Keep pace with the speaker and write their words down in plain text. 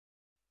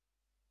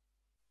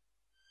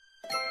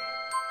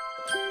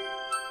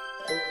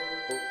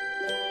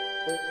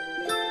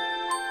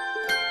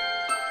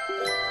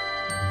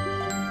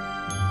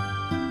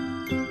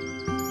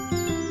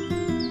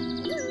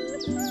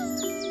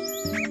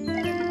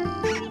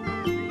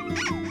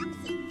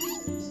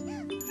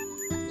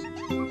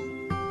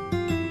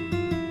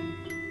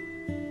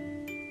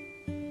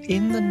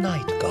in the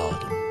night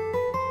garden.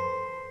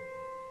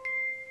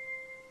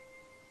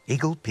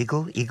 Iggle,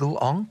 piggle,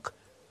 iggle, onk,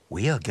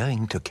 we are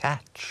going to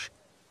catch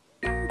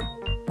the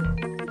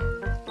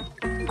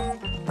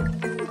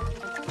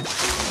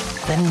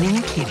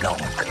Ninky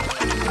Nonk.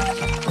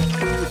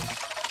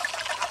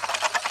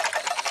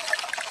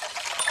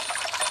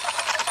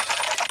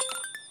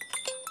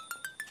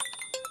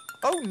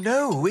 Oh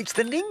no, it's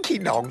the Ninky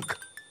Nonk.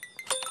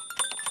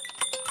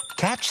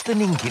 Catch the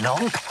Ninky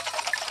Nonk.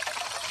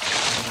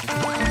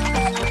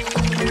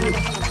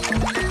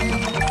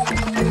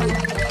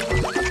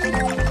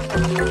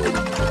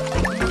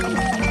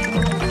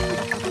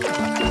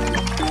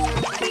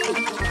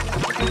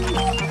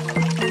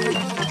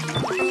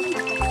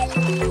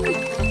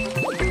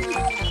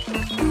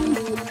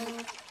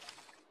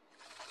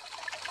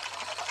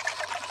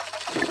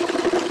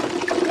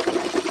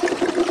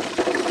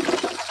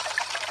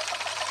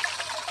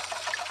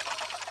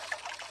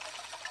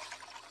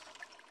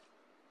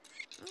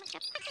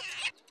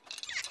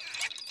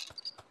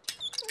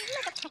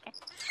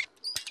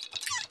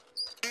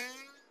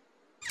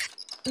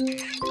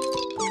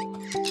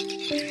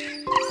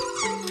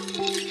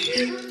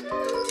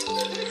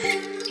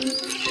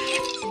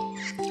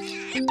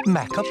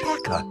 Makka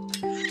Pakka.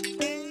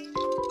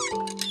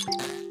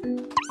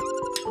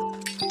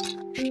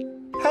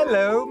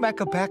 Hello,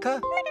 Makka Pakka.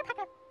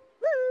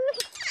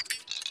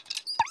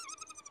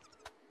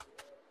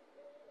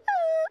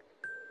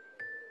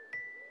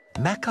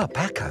 Makka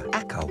Pakka,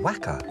 akka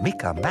waka,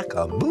 mika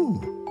maka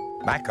moo.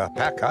 Makka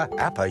Pakka,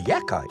 appa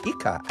yakka,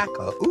 ika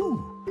akka oo.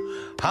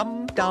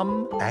 Hum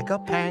dum, aga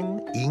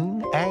pang,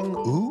 ing ang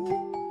oo.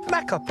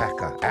 Makka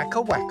Pakka, akka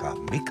waka,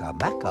 mika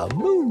maka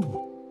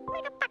moo.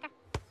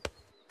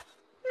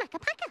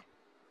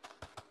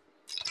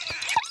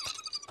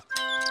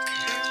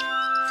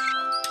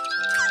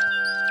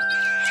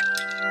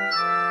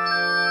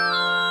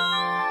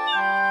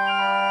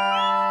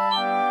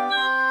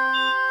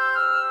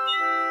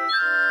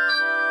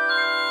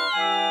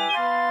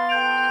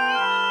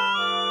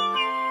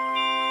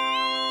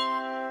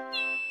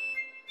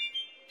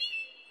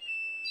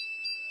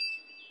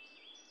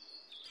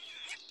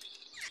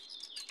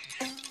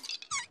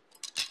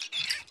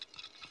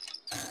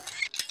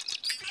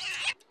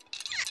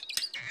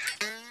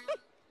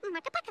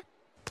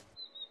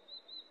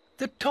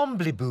 The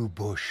Tombliboo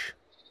bush.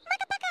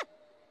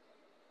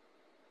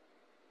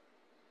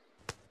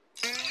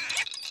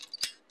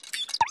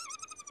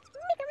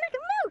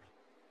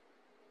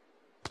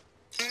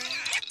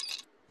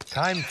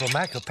 Time for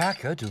Makka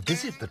Pakka to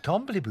visit the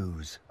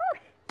Tombliboos.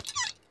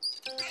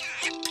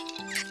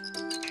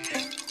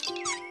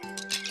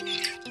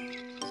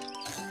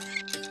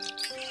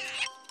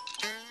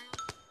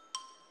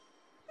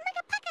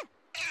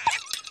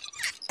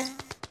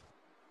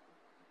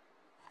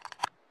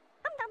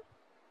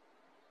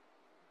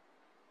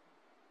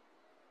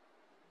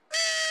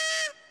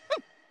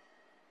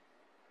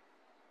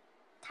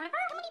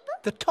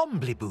 The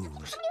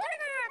Tombliboos.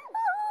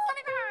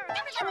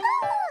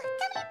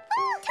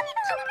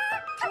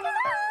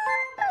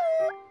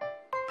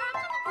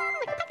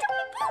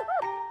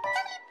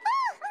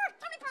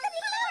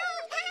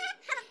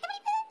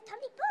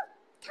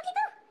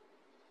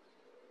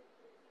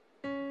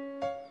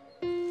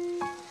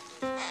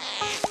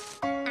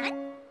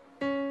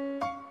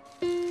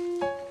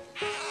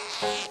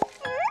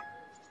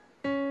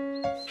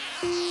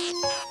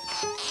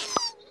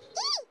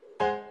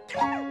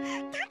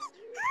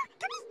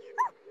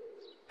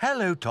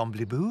 Hello,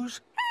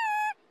 Tombliboos.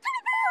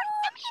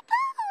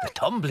 The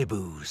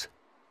Tombliboos.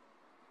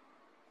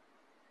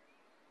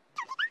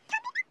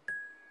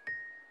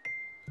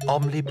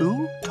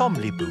 Omliboo,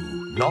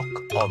 Tombliboo, knock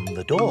on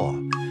the door.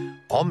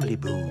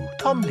 Omliboo,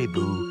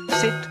 Tombliboo,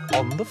 sit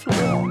on the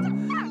floor.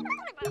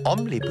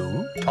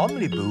 Omliboo,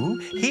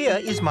 Tombliboo, here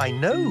is my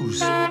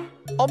nose.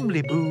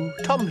 Omliboo,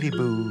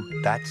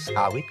 Tombliboo, that's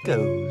how it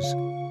goes.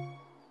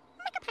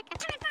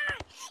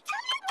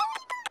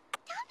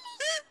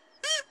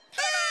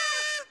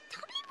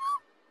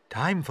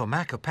 Time for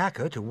Makka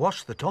Pakka to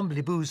wash the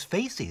Tombliboos'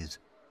 faces.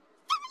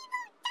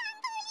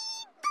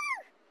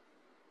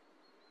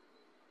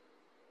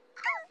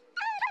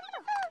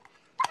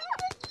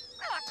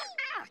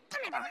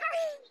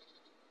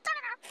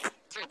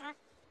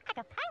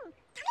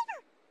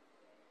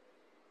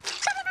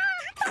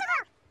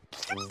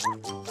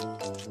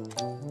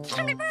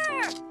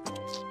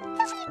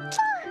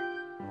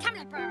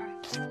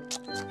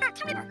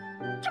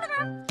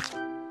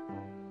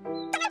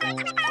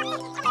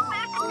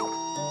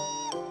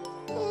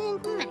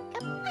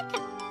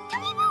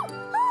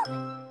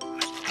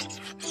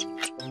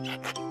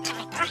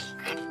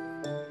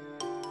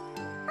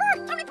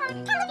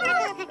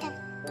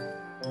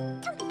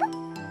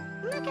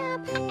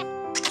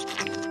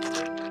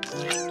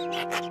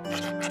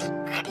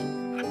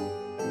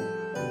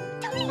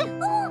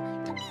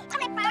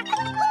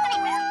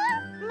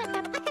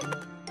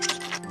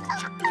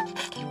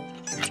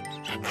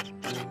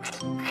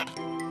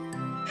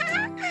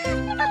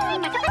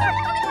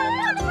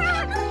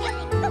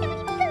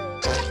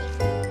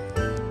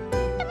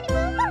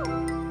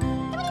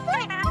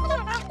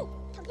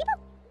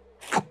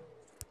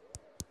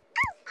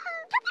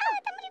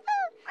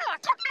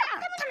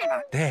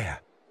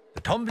 There.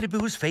 The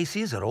Tombliboos'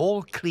 faces are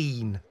all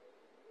clean.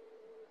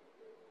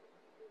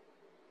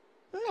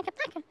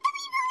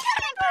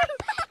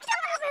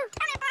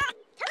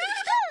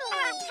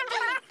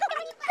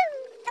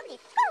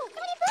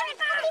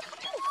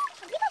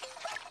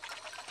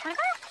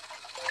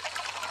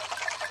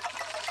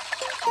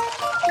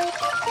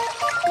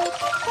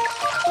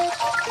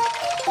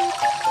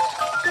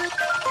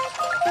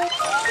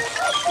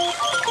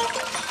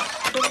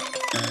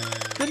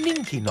 The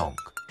Ninky Nonk.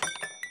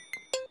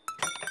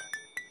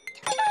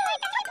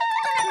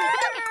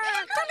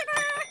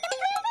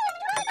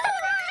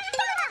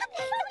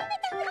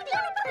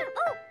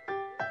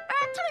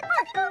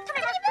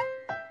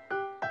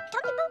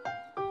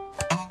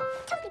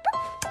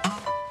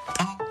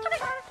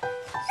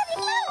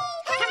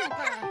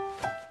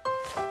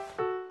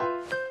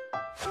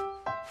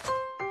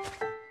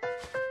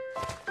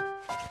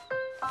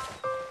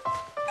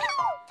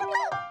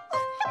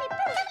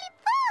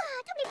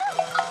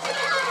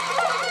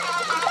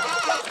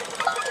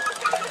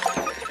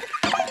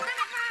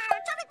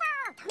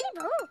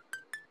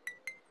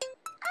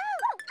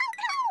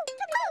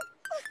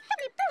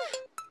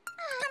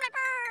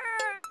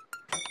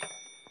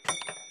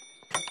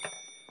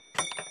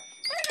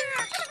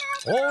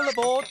 All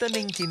aboard the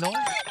Ninky Nonk.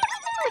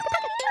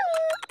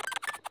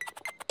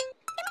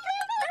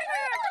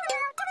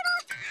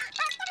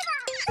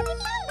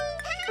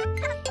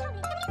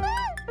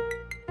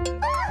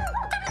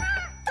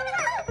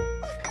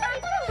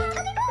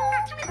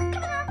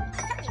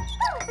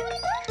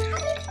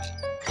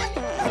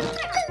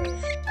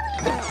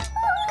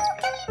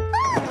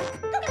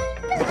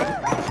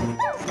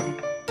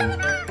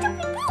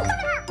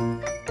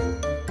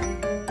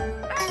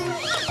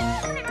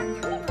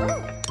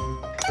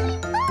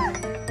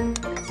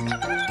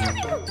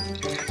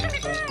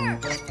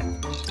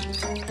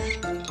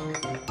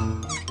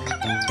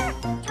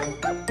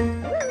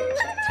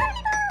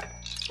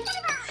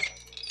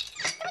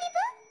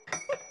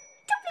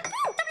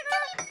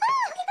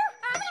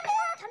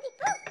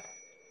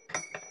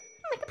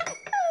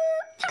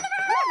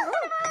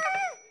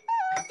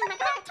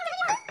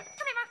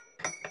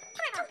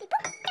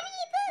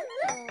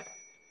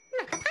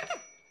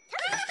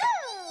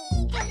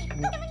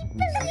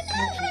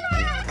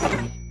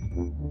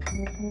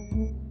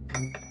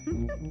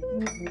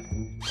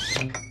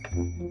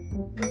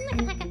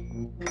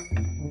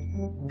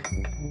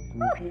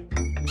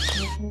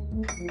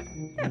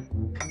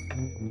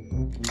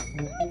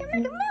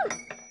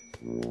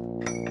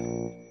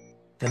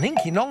 The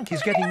Ninky Nonk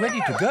is getting ready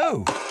to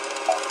go.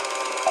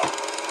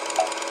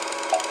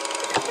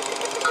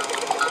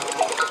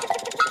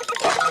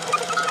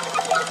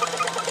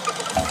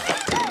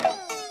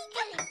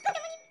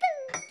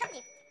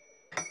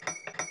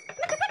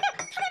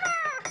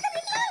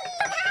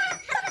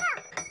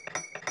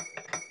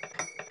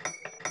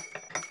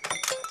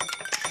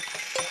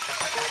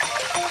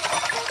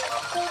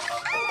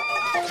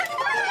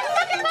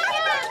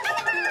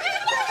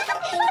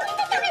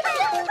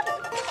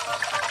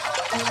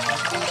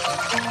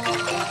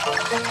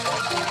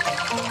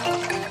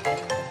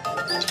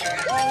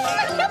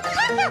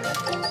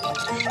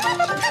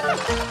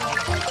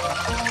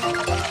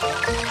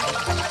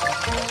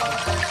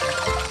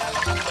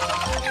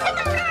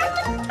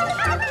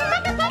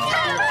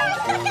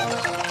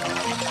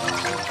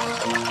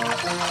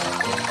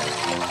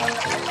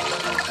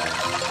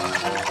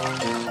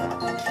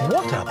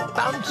 What a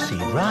bouncy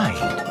ride!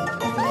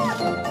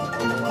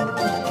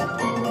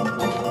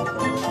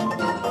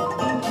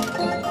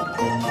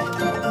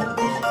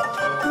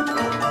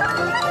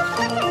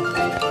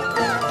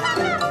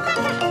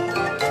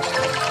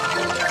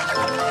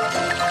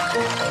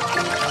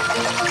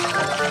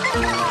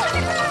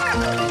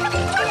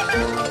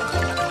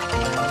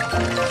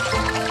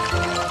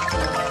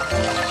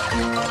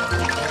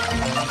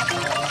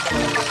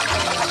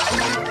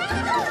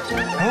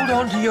 Hold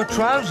on to your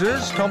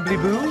trousers,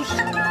 Tombliboos.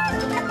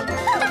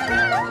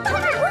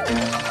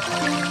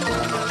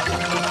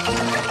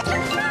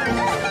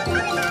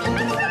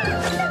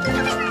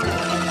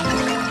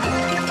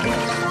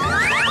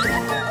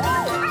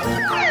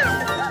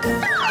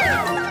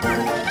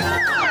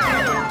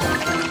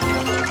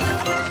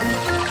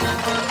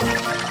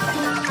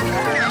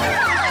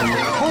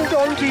 Hold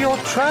on to your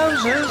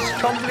trousers,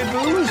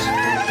 Tombliboos.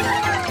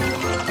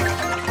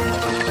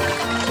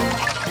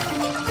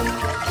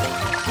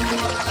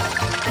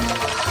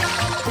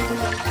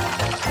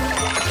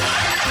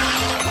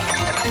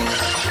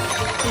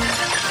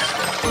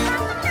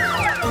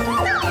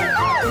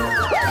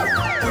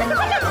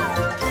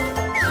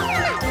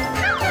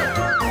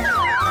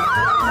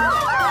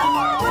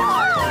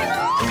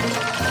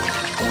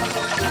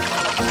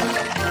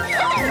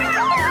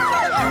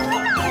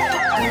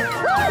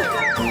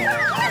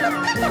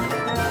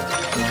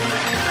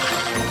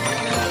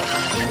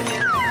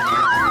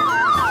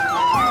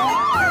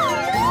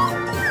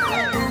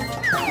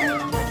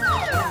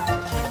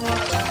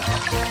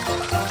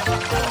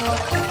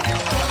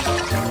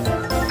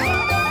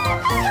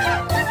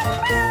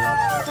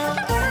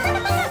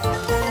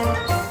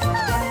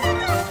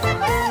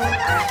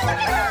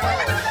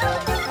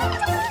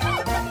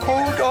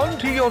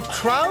 your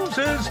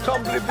trousers,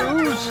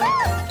 Tombliboos?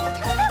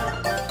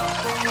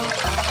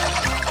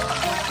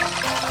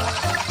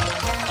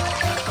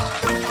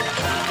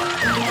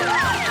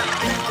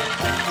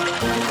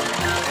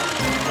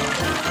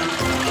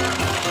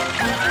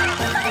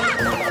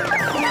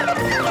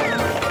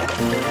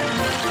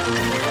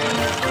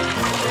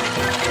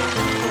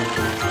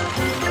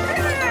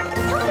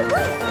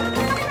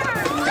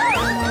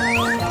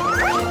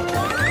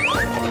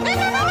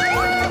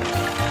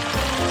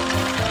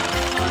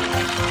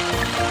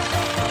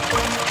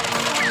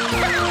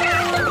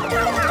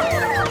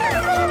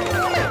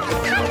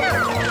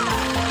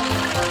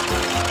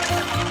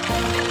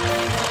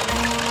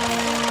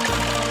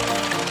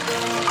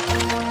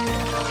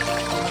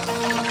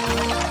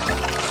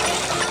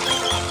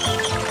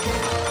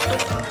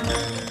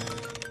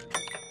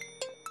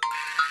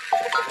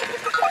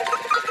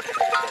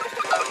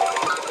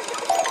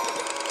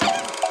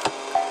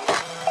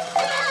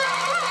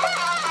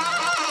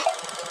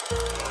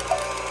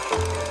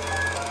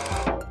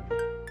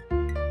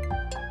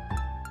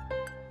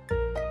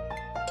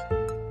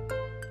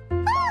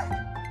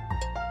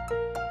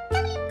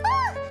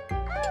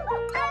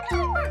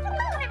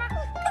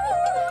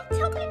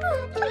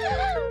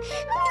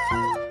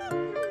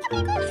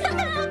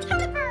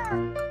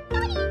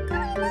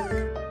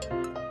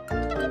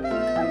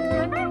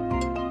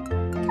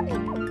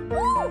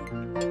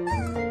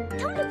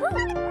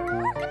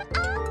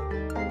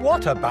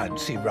 What a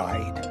bouncy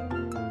ride!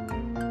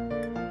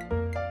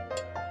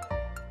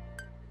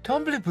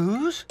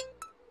 Tombliboos,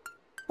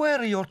 where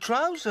are your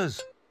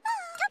trousers?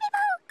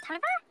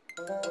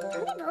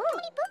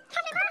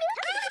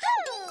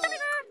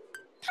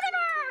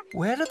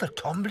 Where are the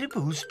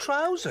Tombliboos'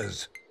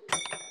 trousers?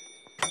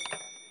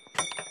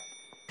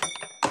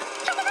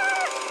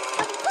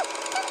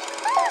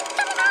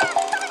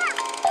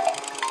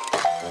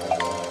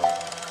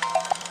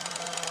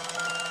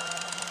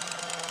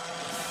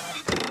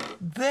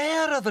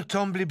 There are the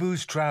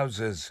Tombliboos'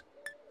 trousers.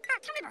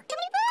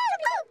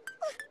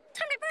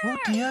 Oh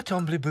dear,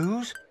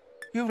 Tombliboos,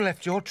 you've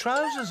left your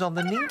trousers on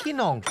the Ninky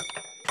Nonk.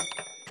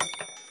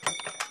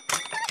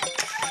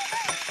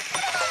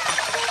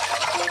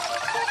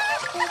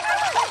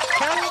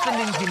 Catch the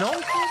Ninky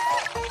Nonk.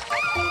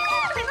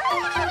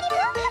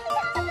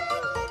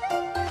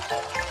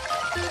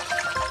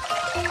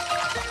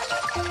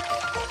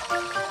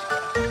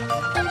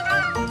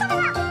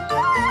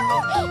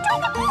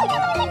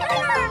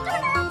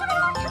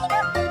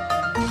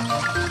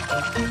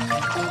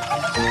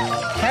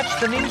 Catch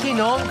the Ninky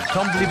Nonk,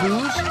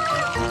 Tombliboos.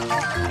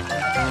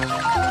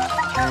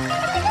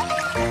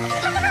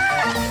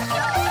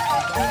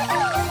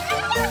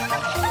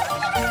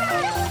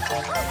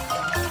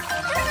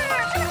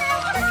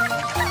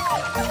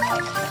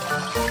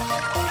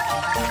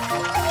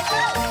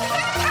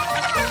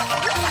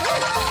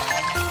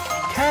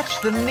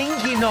 Catch the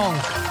Ninky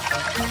Nonk.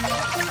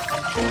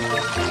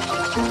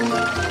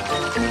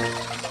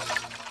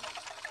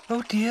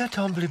 Oh dear,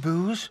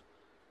 Tombliboos.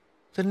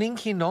 The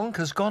Ninky Nonk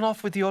has gone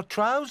off with your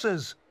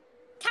trousers.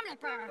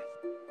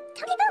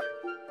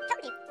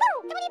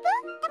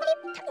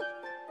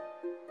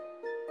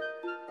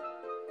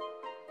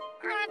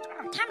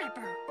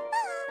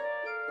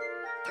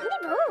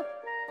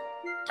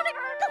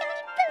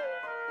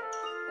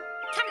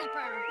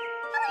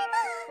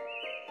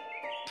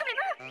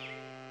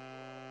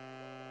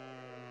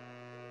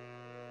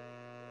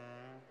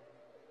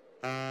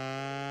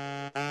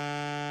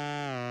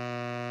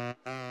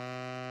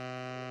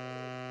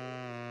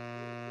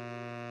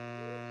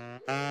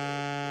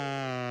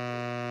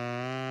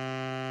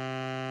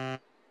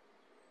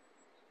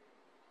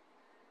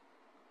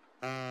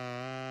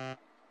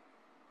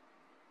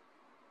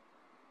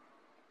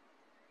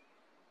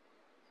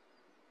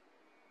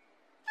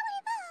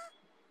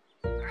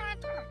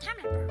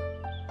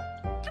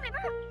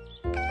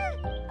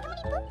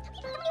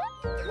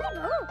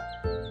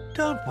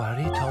 Don't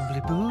worry,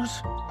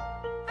 Tombliboos.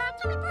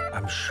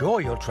 I'm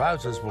sure your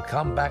trousers will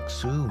come back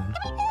soon.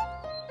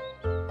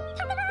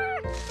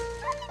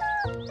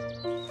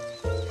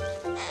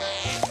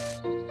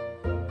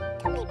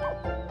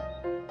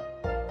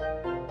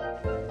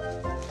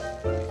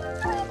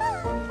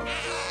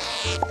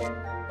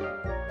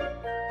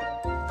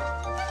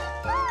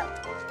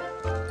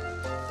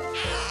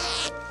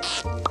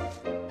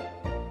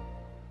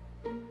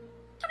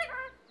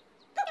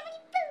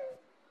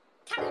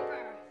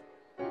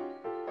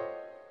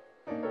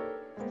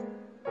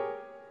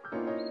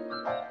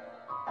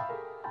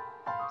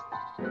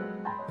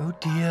 Oh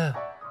dear,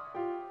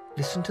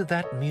 listen to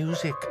that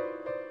music.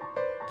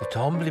 The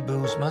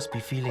Tombliboos must be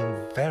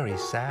feeling very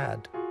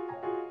sad.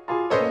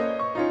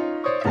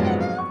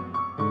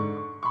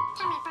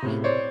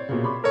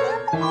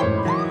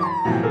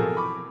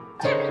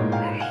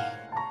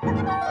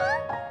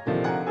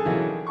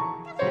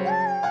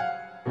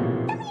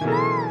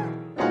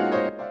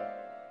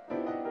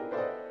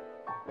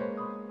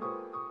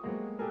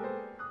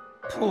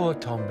 Poor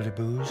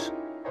Tombliboos.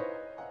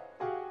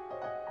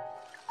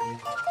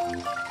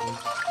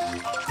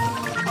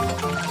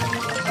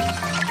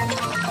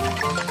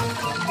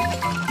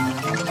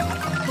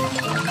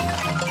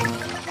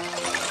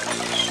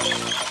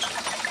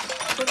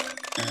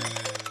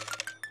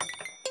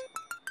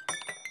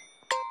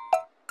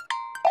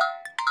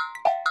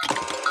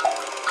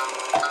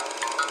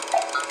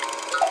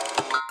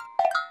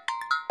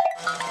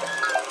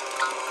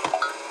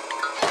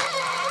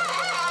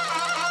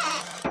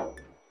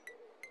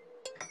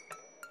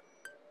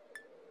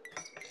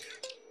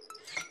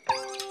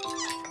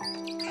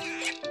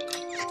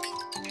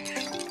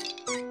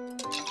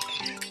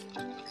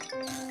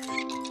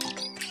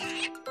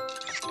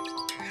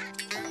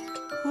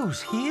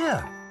 Who's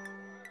here?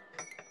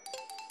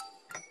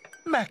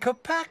 Makka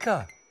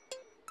Pakka.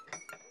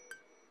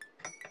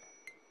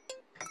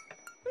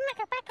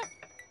 Makka Pakka.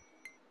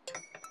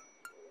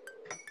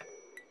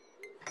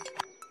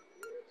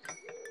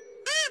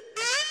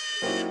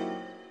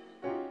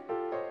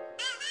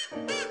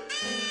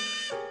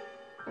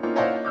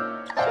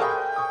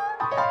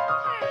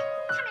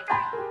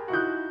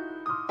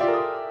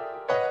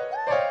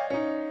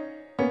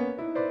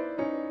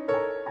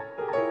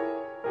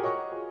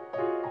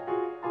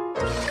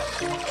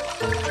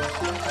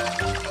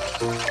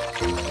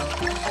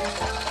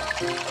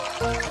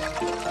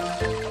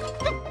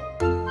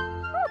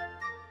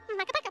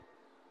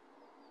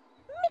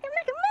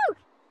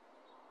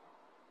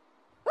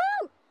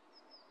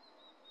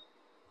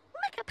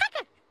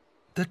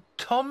 The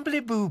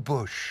Tombliboo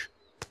bush.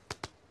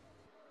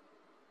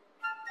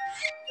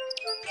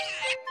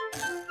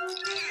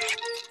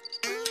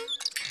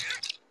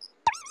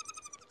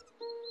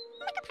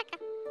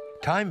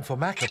 Time for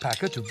Makka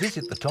Pakka to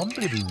visit the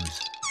Tombliboos.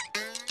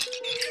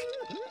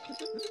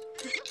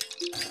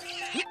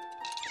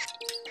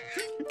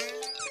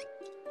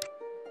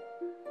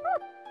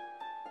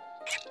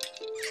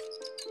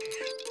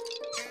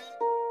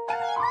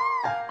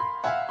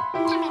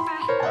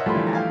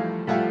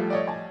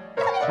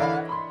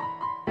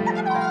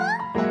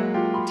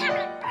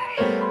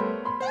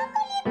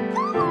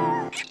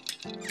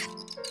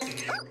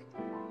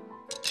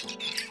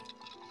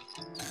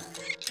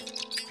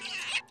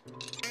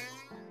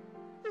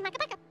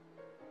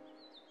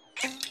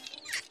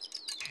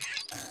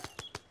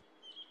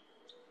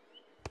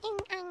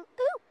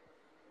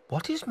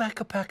 What is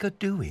Makka Pakka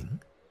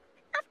doing?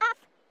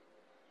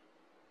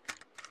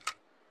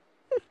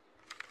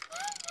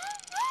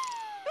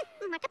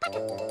 Makka Pakka.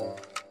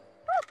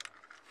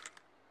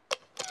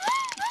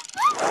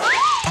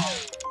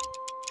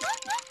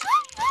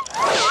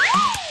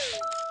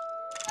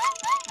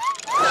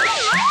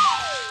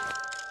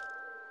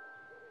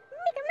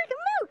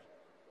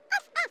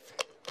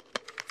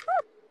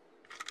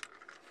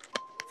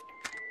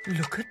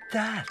 Look at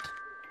that.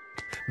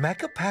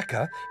 Makka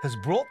Pakka has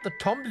brought the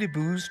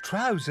Tombliboos'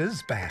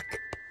 trousers back.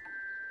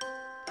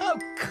 How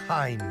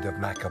kind of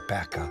Makka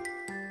Pakka.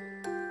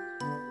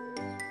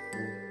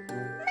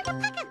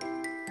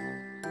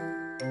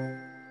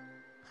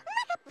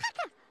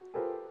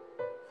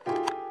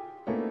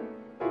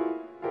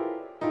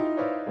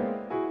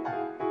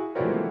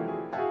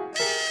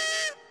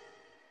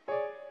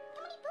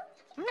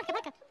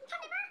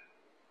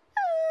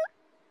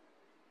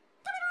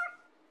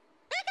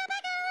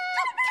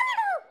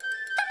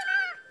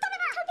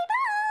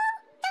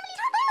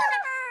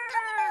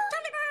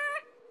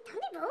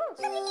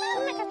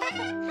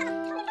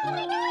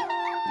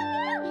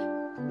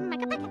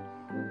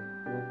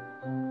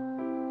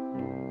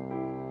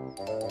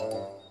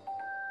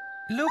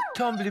 Look,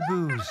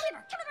 Tombliboos.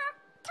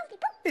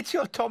 It's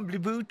your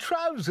Tombliboo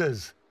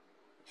trousers.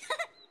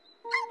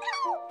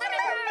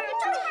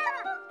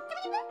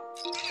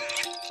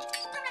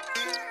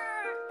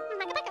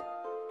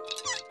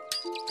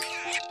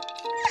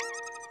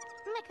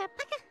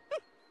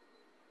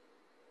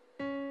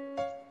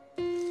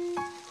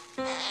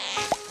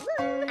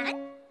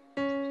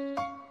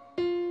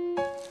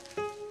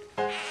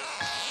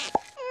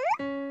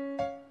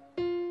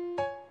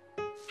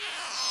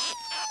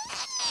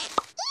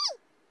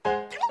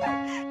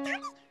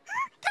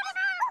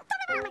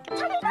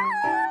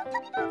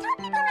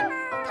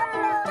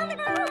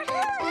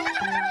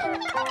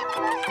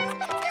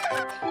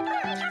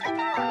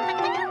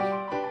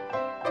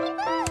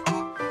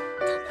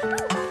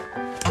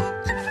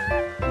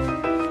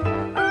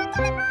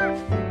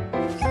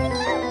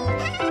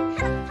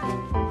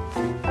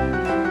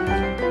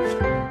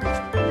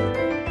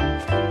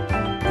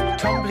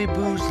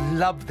 Tombliboos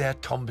love their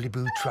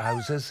Tombliboo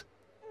trousers.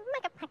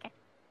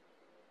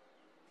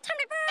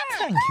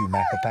 Thank you,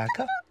 Makka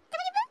Pakka.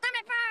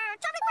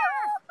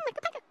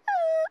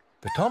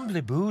 The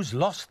Tombliboos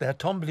lost their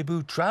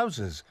Tombliboo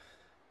trousers,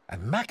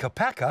 and Makka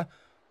Pakka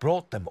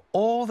brought them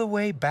all the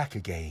way back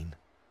again.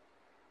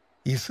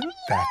 Isn't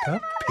that a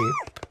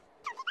pip?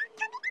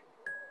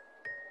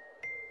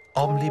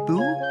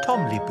 Omliboo,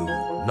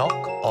 Tombliboo,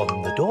 knock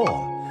on the door.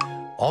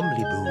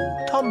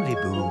 Omliboo,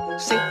 Tombliboo,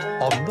 sit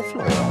on the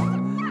floor.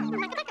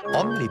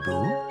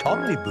 Omliboo,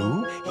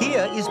 Tombliboo,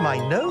 here is my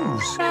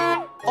nose.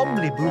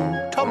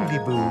 Omliboo,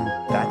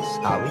 Tombliboo, that's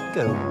how it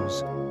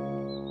goes.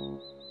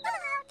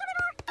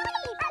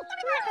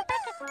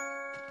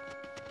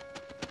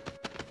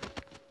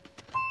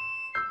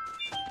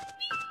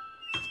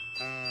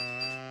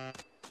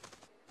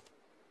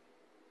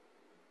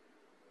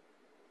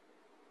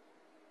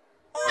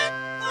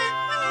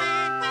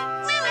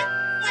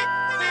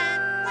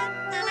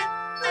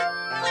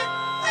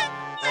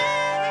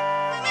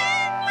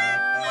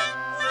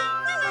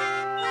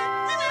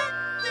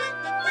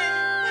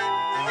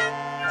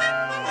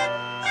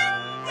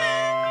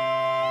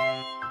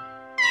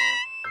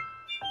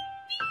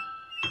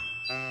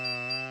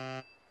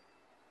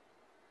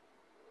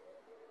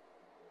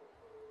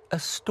 A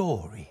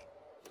story.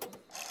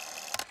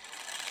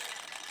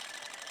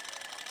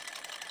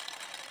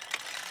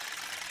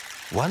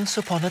 Once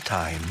upon a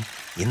time,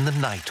 in the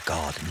night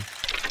garden,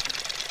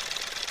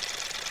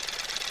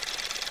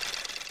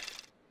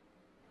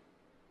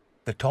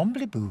 the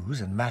Tombliboos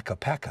and Makka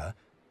Pakka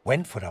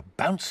went for a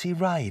bouncy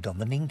ride on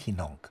the Ninky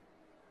Nonk.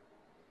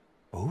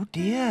 Oh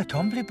dear,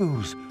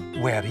 Tombliboos,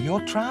 where are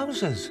your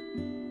trousers?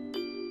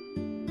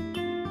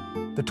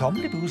 The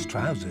Tombliboos'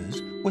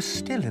 trousers were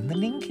still in the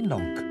Ninky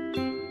Nonk.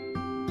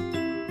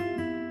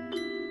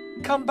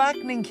 Come back,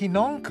 Ninky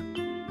Nonk.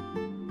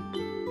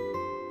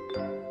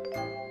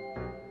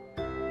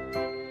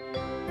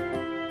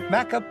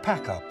 Makka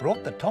Pakka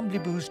brought the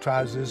Tombliboos'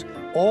 trousers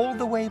all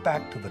the way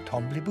back to the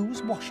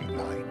Tombliboos' washing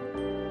line.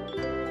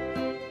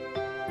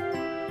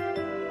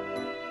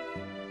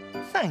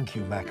 Thank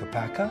you, Makka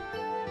Pakka.